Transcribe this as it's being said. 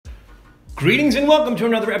Greetings and welcome to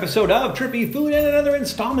another episode of Trippy Food and another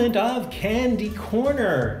installment of Candy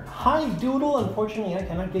Corner. Hi Doodle, unfortunately I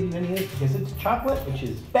cannot give you any of this because it's chocolate, which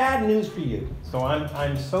is bad news for you. So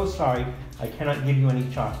I'm so sorry, I cannot give you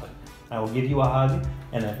any chocolate. I will give you a hug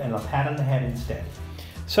and a pat on the head instead.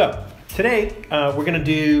 So today we're going to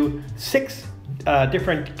do 6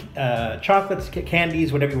 different chocolates,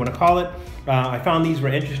 candies, whatever you want to call it. I found these were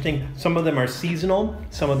interesting. Some of them are seasonal,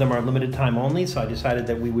 some of them are limited time only, so I decided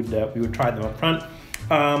that we would try them up front.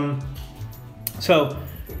 I'm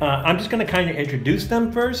just going to kind of introduce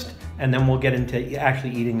them first, and then we'll get into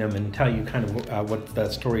actually eating them and tell you kind of what the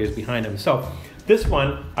story is behind them. So this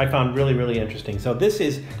one I found really interesting. So this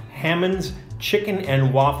is Hammond's Chicken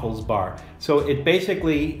and Waffles Bar. So it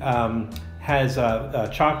basically has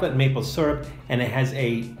chocolate and maple syrup, and it has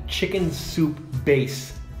a chicken soup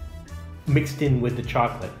base mixed in with the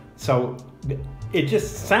chocolate. So it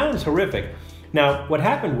just sounds horrific. Now, what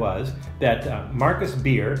happened was that Marcus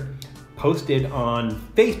Beer posted on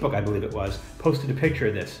Facebook, I believe it was, posted a picture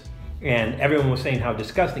of this. And everyone was saying how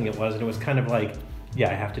disgusting it was, and it was kind of like,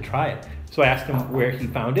 yeah, I have to try it. So I asked him where he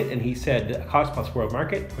found it, and he said Cost Plus World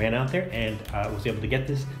Market, ran out there and was able to get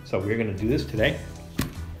this. So we're gonna do this today.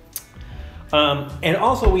 And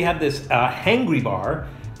also we have this Hangry bar,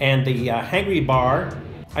 and the Hangry bar,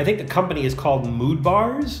 I think the company is called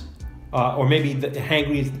Moodibars, or maybe the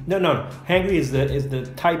Hangry is, no. Hangry is the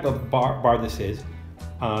type of bar this is.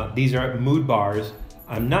 These are Moodibars.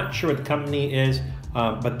 I'm not sure what the company is,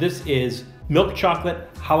 but this is milk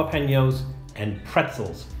chocolate, jalapenos, and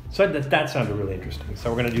pretzels. So that sounded really interesting. So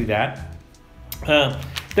we're gonna do that. Then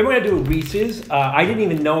we're gonna do Reese's. I didn't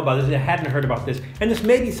even know about this, I hadn't heard about this. And this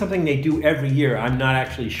may be something they do every year, I'm not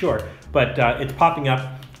actually sure. But it's popping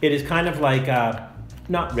up. It is kind of like,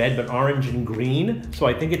 not red, but orange and green. So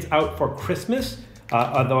I think it's out for Christmas,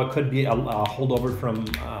 although it could be a holdover from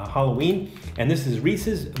Halloween. And this is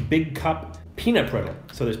Reese's Big Cup Peanut Brittle.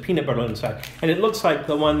 So there's peanut butter inside. And it looks like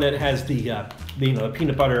the one that has the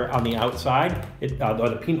peanut butter on the outside,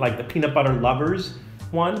 or like the peanut butter lovers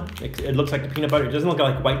one. It looks like the peanut butter. It doesn't look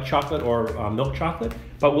like white chocolate or milk chocolate,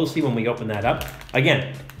 but we'll see when we open that up.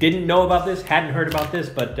 Again, didn't know about this, hadn't heard about this,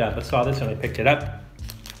 but saw this and I picked it up.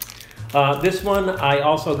 This one I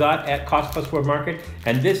also got at Cost Plus World Market,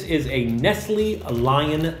 and this is a Nestlé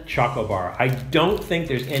Lion Choco Bar. I don't think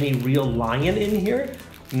there's any real lion in here.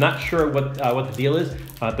 I'm not sure what the deal is.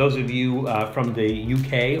 Those of you from the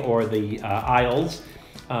UK or the Isles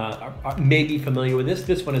may be familiar with this.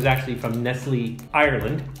 This one is actually from Nestlé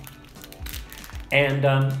Ireland, and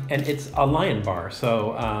it's a lion bar.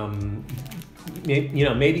 So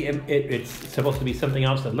maybe it's supposed to be something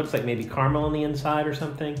else that looks like maybe caramel on the inside or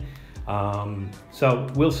something. So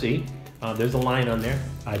we'll see. There's a line on there.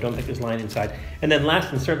 I don't think there's a line inside. And then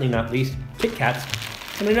last and certainly not least, KitKats.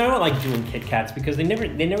 I mean, I don't like doing KitKats because they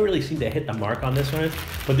never really seem to hit the mark on this one.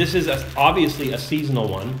 But this is obviously a seasonal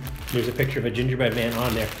one. There's a picture of a gingerbread man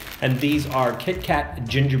on there. And these are KitKat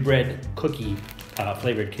gingerbread cookie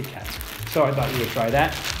flavored KitKats. So I thought you would try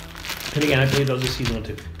that. And again, I believe those are seasonal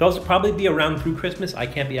too. Those will probably be around through Christmas. I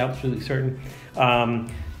can't be absolutely certain.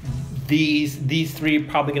 These 3 are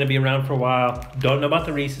probably going to be around for a while. Don't know about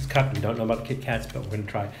the Reese's Cup and don't know about the KitKats, but we're going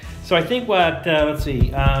to try. So I think what, let's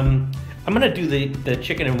see, I'm going to do the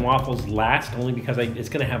chicken and waffles last, only because it's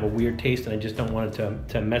going to have a weird taste and I just don't want it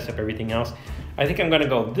to mess up everything else. I think I'm going to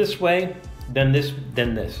go this way, then this,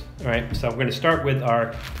 then this. All right, so we're going to start with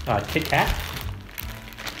our KitKat.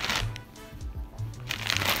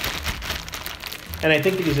 And I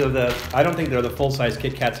think these are I don't think they're the full-size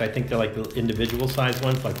KitKats. I think they're like the individual size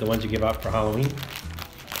ones, like the ones you give out for Halloween.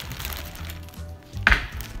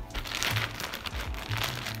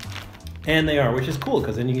 And they are, which is cool,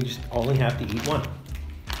 because then you just only have to eat one.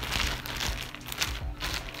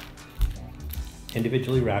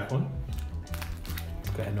 Individually wrapped one. Let's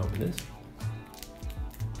go ahead and open this.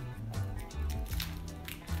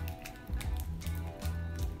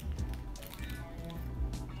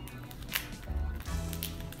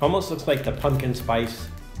 Almost looks like the pumpkin spice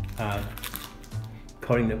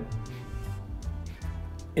coating.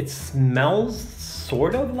 It smells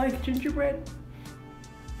sort of like gingerbread,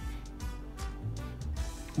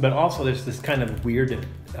 but also there's this kind of weird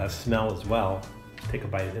smell as well. Take a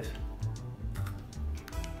bite of this.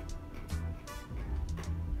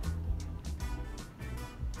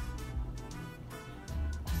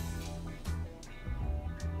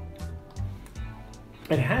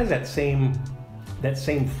 It has that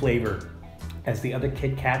same flavor as the other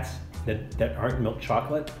KitKats that aren't milk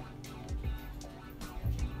chocolate.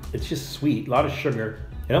 It's just sweet, a lot of sugar.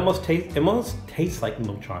 It almost tastes like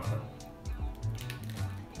milk chocolate.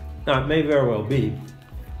 Now, it may very well be,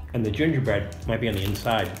 And the gingerbread might be on the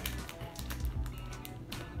inside.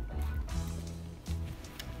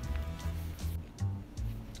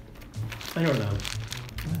 I don't know.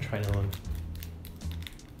 I'm gonna try another one.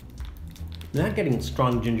 I'm not getting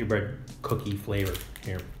strong gingerbread cookie flavor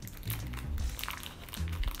here.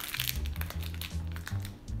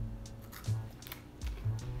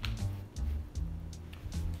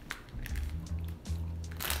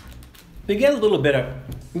 You get a little bit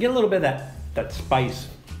of that spice,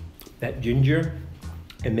 that ginger,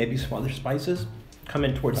 and maybe some other spices come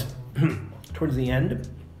in towards towards the end.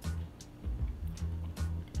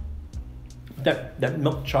 That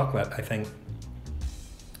milk chocolate, I think,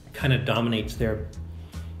 kind of dominates there.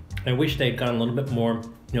 I wish they'd gone a little bit more,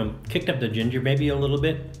 kicked up the ginger maybe a little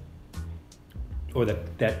bit, or the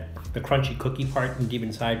crunchy cookie part and deep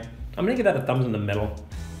inside. I'm gonna give that a thumbs in the middle.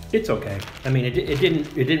 It's okay. I mean, it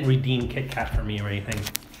didn't redeem KitKat for me or anything.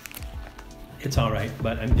 It's all right,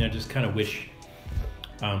 but I just kind of wish,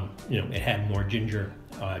 it had more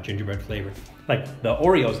gingerbread flavor. Like the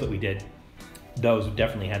Oreos that we did, those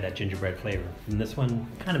definitely had that gingerbread flavor. And this one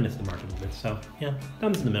kind of missed the mark a little bit. So yeah,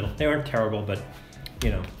 thumbs in the middle. They aren't terrible, but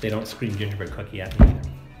they don't scream gingerbread cookie at me either.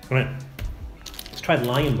 All right, let's try the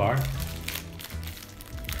Lion Bar.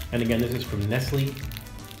 And again, this is from Nestlé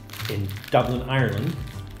in Dublin, Ireland.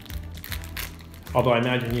 Although I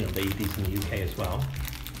imagine, they eat these in the UK as well.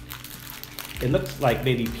 It looks like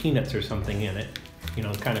maybe peanuts or something in it.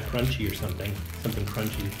 Kind of crunchy or something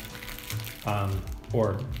crunchy.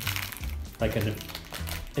 Or like an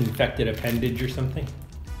infected appendage or something.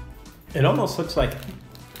 It almost looks like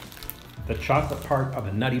the chocolate part of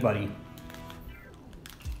a Nutty Buddy.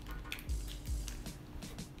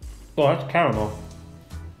 Oh, that's caramel.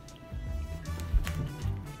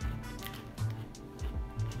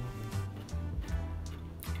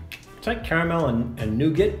 It's like caramel and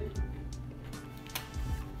nougat.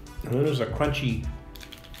 And then there's a crunchy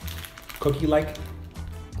cookie-like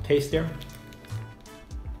taste there.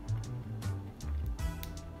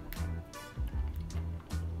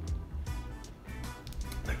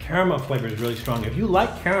 The caramel flavor is really strong. If you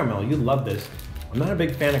like caramel, you love this. I'm not a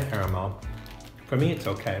big fan of caramel. For me, it's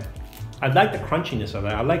okay. I like the crunchiness of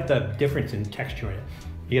it. I like the difference in texture in it.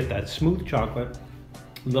 You get that smooth chocolate,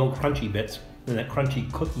 little crunchy bits, and that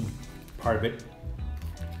crunchy cookie part of it.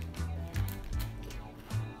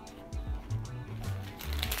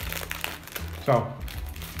 So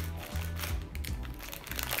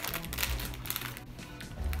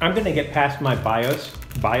I'm gonna get past my bias.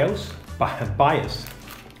 I'm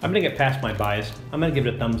gonna get past my bias. I'm gonna give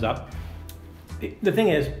it a thumbs up. The thing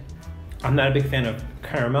is, I'm not a big fan of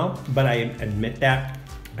caramel, but I admit that,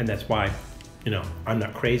 and that's why, I'm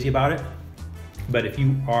not crazy about it. But if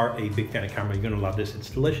you are a big fan of caramel, you're gonna love this. It's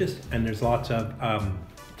delicious, and there's lots of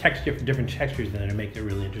different textures in it that make it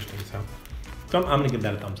really interesting. So I'm gonna give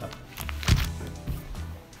that a thumbs up.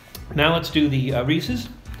 Now let's do the Reese's.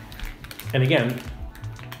 And again,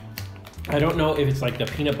 I don't know if it's like the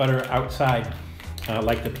peanut butter outside,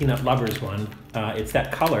 like the Peanut Lovers one. It's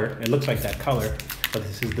that color, it looks like that color, but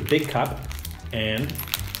this is the big cup, and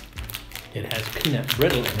it has peanut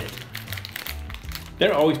brittle in it.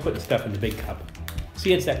 They're always putting stuff in the big cup.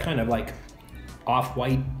 See, it's that kind of like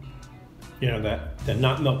off-white, the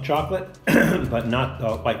not milk chocolate, but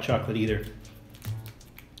not white chocolate either.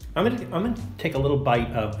 I'm gonna take a little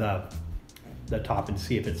bite of the top and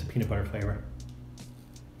see if it's a peanut butter flavor.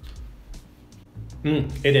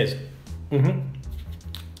 It is.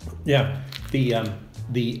 Yeah,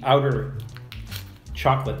 the outer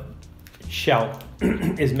chocolate shell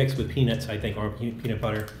is mixed with peanuts, I think, or peanut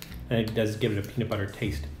butter, and it does give it a peanut butter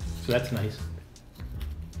taste. So that's nice.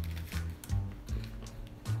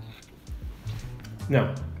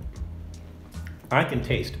 Now, I can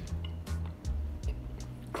taste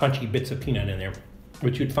crunchy bits of peanut in there,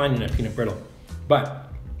 which you'd find in a peanut brittle.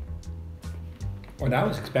 But what I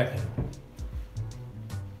was expecting,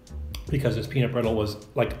 because this peanut brittle was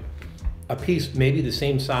like a piece maybe the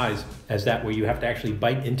same size as that, where you have to actually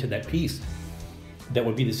bite into that piece, that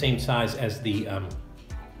would be the same size as the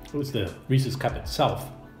Reese's cup itself.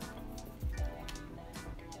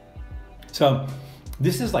 So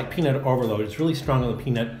this is like peanut overload. It's really strong on the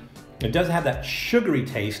peanut. It does have that sugary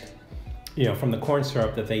taste, from the corn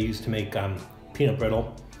syrup that they use to make peanut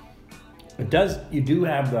brittle. You do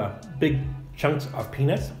have the big chunks of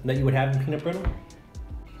peanuts that you would have in peanut brittle,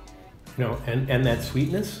 and that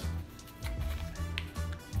sweetness.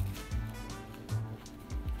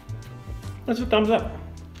 That's a thumbs up.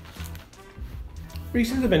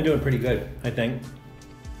 Reese's have been doing pretty good, I think.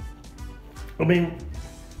 I mean,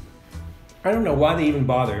 I don't know why they even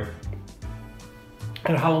bother.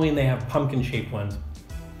 At Halloween, they have pumpkin-shaped ones.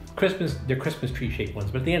 they're Christmas tree shaped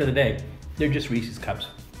ones, but at the end of the day, they're just Reese's cups.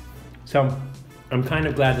 So I'm kind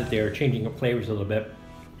of glad that they're changing up flavors a little bit.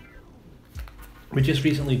 We just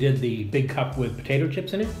recently did the big cup with potato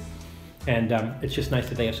chips in it, and it's just nice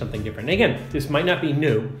that they have something different. And again, this might not be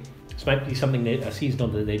new. This might be something a seasonal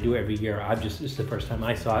that they do every year. This is the first time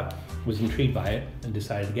I saw it, was intrigued by it, and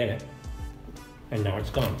decided to get it. And now it's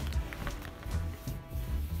gone.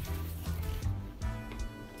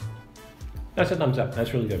 That's a thumbs up.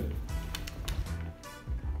 That's really good.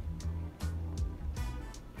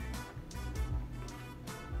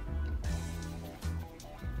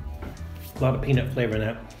 A lot of peanut flavor in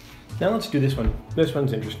that. Now let's do this one. This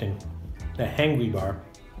one's interesting. The Hangry bar.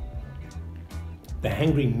 The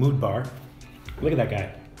Hangry Mood Bar. Look at that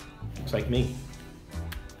guy. Looks like me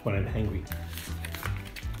when I'm hangry.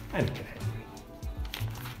 I don't get hangry.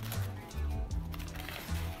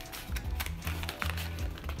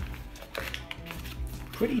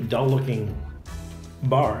 Pretty dull looking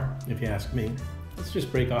bar, if you ask me. Let's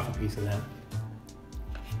just break off a piece of that.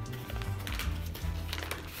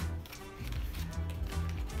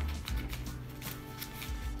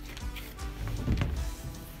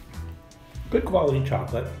 Good quality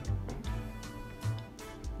chocolate.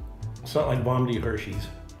 It's not like vomity Hershey's.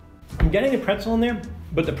 I'm getting a pretzel in there,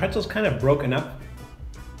 but the pretzel's kind of broken up.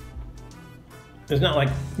 It's not like,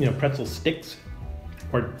 you know, pretzel sticks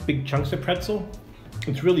or big chunks of pretzel.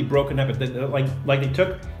 It's really broken up. Like they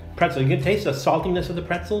took pretzel. You can taste the saltiness of the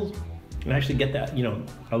pretzels and actually get that, you know,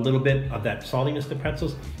 a little bit of that saltiness of the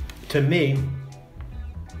pretzels. To me,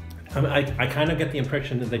 I kind of get the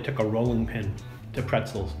impression that they took a rolling pin to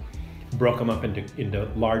pretzels, broke them up into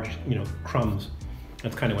large, you know, crumbs.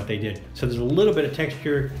 That's kind of what they did. So there's a little bit of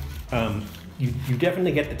texture. You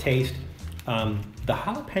definitely get the taste. The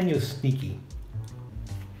jalapeno is sneaky.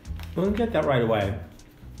 We'll get that right away.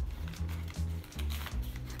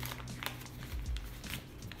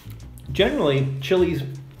 Generally, chilies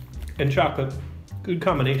and chocolate, good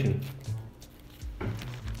combination.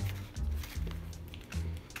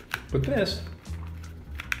 But this,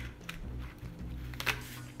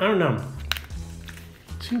 I don't know.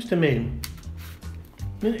 It seems to me,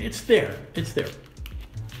 it's there. It's there.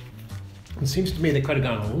 It seems to me they could have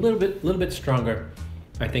gone a little bit stronger,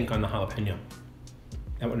 I think, on the jalapeno.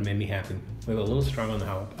 That would have made me happy. Maybe a little stronger on the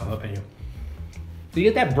jalapeno. So you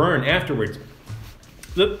get that burn afterwards.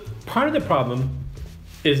 The part of the problem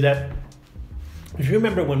is that, if you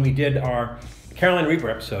remember when we did our Carolina Reaper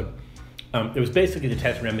episode, it was basically to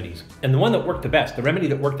test remedies, and the one that worked the best, the remedy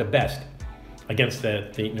that worked the best against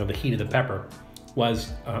the heat of the pepper,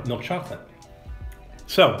 was milk chocolate.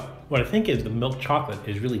 So what I think is the milk chocolate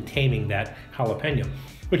is really taming that jalapeno,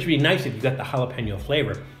 which would be nice if you got the jalapeno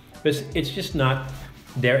flavor, but it's just not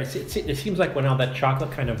there. It seems like when all that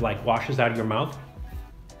chocolate kind of like washes out of your mouth,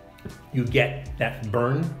 you get that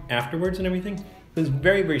burn afterwards and everything. It's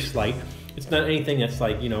very, very slight. It's not anything that's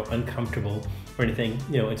like, you know, uncomfortable or anything.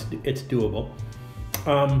 You know, it's doable.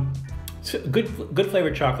 So good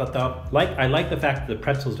flavored chocolate though. I like the fact that the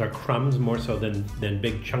pretzels are crumbs more so than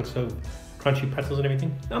big chunks of crunchy pretzels and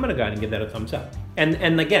everything. I'm gonna go ahead and give that a thumbs up.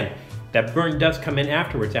 And again, that burn does come in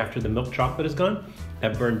afterwards, after the milk chocolate is gone.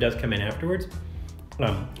 That burn does come in afterwards.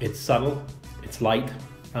 It's subtle, it's light,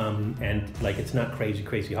 and like it's not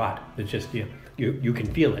crazy hot. It's just you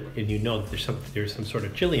can feel it, and you know that there's some sort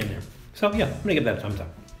of chili in there. So yeah, I'm gonna give that a thumbs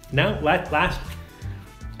up. Now last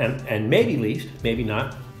and maybe least, maybe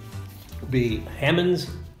not, the Hammond's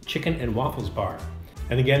Chicken and Waffles Bar.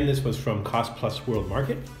 And again, this was from Cost Plus World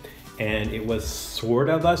Market, and it was sort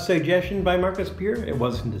of a suggestion by Marcus Beer. It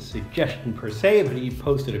wasn't a suggestion per se, but he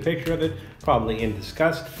posted a picture of it, probably in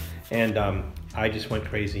disgust, and I just went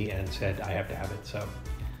crazy and said I have to have it, so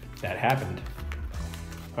that happened.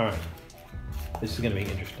 All right, this is gonna be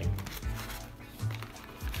interesting.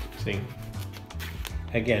 See,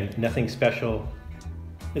 again, nothing special.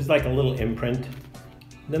 It's like a little imprint.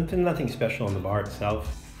 Nothing special on the bar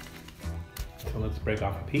itself. So let's break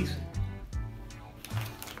off a piece.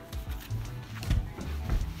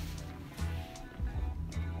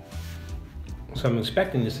 So I'm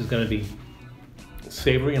expecting this is going to be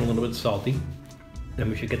savory and a little bit salty. Then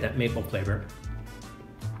we should get that maple flavor.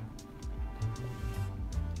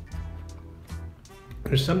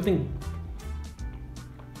 There's something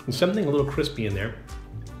a little crispy in there.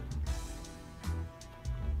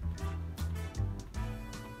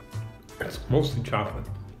 It's mostly chocolate.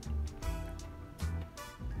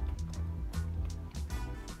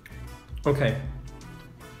 Okay.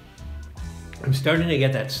 I'm starting to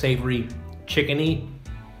get that savory, chickeny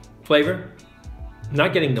flavor. I'm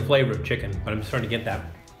not getting the flavor of chicken, but I'm starting to get that,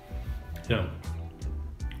 you know.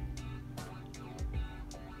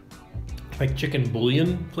 like chicken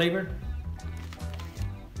bouillon flavor.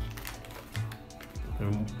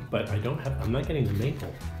 But I'm not getting the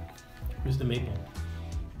maple. Where's the maple?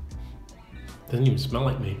 Doesn't even smell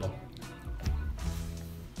like maple.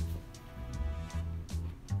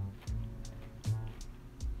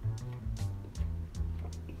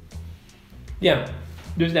 Yeah,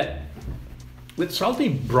 there's that with salty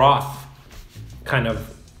broth kind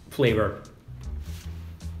of flavor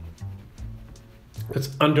that's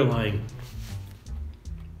underlying.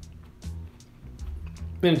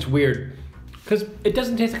 And it's weird because it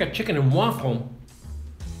doesn't taste like a chicken and waffle.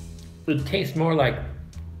 It tastes more like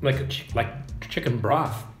chicken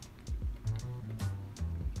broth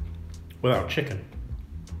without chicken.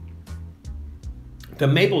 The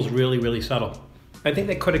maple's really, really subtle. I think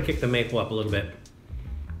they could have kicked the maple up a little bit.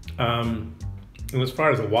 And as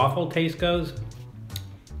far as the waffle taste goes,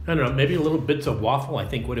 I don't know, maybe a little bits of waffle I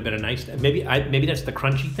think would have been a nice, maybe that's the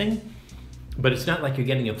crunchy thing, but it's not like you're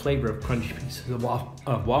getting a flavor of crunchy pieces of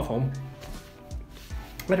waffle.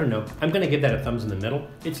 I don't know, I'm gonna give that a thumbs in the middle.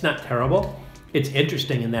 It's not terrible. It's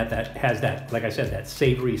interesting in that has that, like I said, that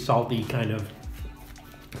savory, salty kind of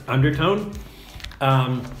undertone.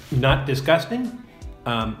 Not disgusting,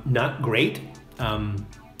 not great.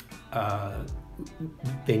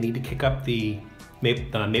 They need to kick up the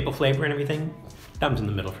maple flavor and everything. Thumbs in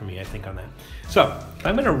the middle for me, I think, on that. So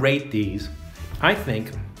I'm gonna rate these. I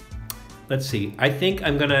think, let's see. I think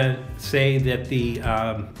I'm gonna say that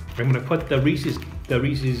I'm gonna put the Reese's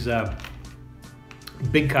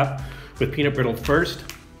Big Cup with peanut brittle first,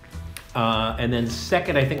 and then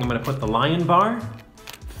second, I think I'm gonna put the Lion Bar.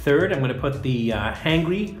 Third, I'm gonna put the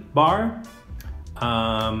Hangry Bar.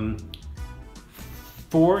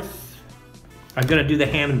 Fourth, I'm gonna do the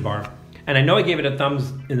Hammond Bar. And I know I gave it a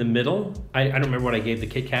thumbs in the middle. I don't remember what I gave the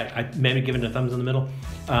KitKat. I may have given it a thumbs in the middle.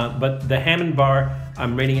 But the Hammond Bar,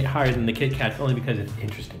 I'm rating it higher than the KitKat only because it's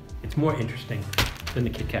interesting. It's more interesting than the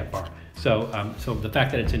KitKat bar. So so the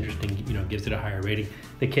fact that it's interesting, you know, gives it a higher rating.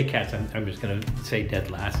 The KitKats, I'm just gonna say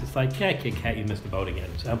dead last. It's like, yeah, KitKat, you missed the boat again.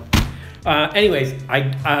 So anyways,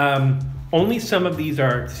 only some of these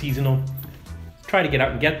are seasonal. Try to get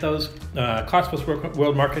out and get those. Cost Plus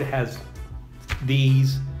World Market has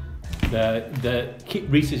these. The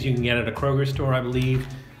Reese's you can get at a Kroger store, I believe.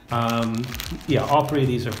 Yeah, all three of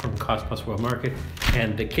these are from Cost Plus World Market.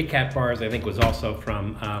 And the KitKat bars, I think, was also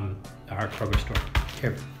from our Kroger store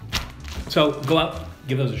here. So go out,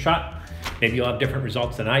 give those a shot. Maybe you'll have different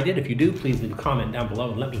results than I did. If you do, please leave a comment down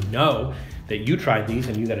below and let me know that you tried these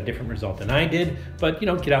and you got a different result than I did. But, you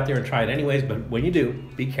know, get out there and try it anyways. But when you do,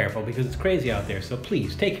 be careful because it's crazy out there. So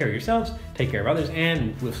please take care of yourselves, take care of others,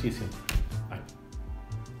 and we'll see you soon.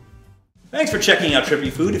 Thanks for checking out Trippy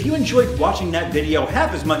Food. If you enjoyed watching that video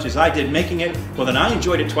half as much as I did making it, well then I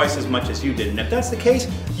enjoyed it twice as much as you did. And if that's the case,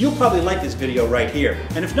 you'll probably like this video right here.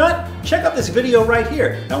 And if not, check out this video right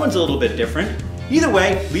here. That one's a little bit different. Either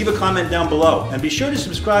way, leave a comment down below. And be sure to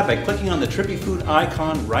subscribe by clicking on the Trippy Food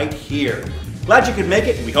icon right here. Glad you could make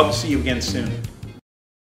it, and we hope to see you again soon.